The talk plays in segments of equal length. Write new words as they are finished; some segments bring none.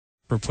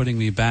for putting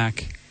me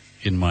back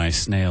in my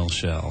snail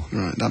shell.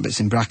 Right, that bit's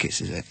in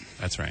brackets, is it?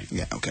 That's right.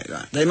 Yeah, okay,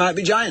 right. They might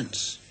be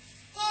giants.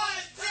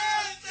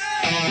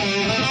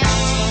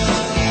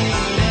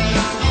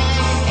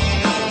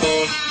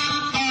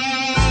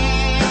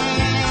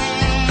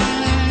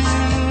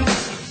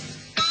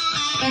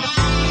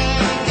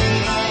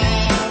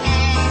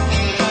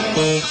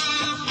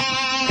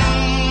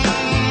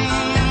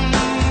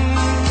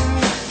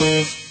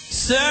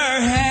 Sir,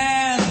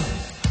 hand,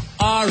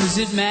 or is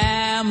it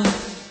ma'am?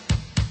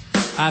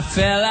 I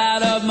fell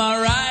out of my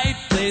right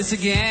place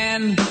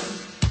again,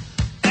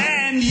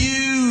 and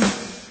you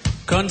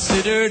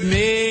considered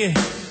me,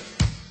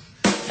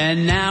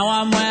 and now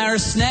I'm where a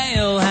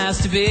snail has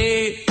to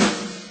be.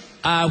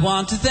 I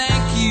want to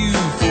thank you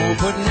for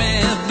putting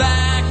me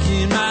back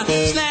in my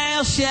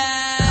snail shell.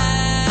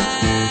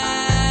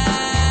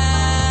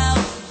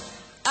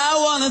 I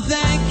want to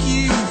thank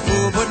you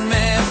for putting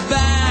me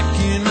back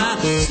in my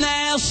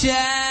snail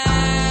shell.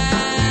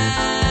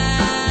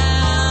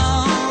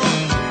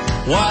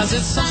 Was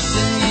it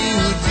something you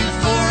would do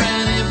for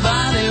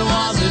anybody?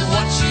 Was it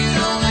what you'd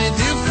only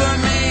do for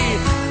me?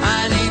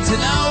 I need to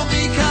know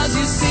because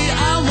you see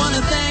I want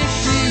to thank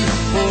you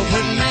for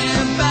putting me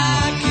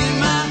back in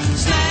my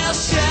snail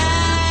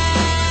shell.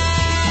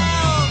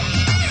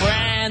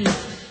 Friend,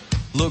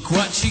 look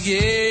what you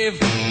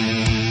gave,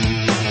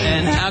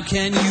 and how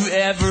can you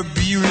ever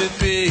be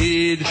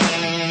repaid?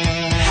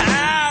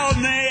 How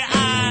may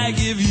I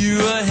give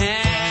you a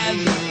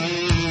hand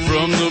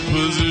from the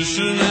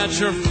position at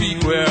your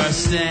feet where I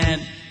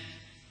stand?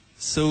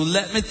 So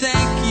let me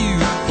thank you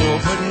for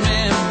putting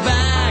me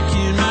back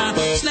in my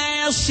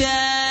snail shell.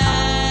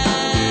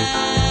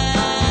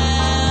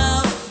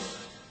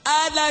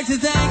 I'd like to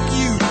thank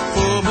you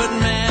for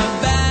putting me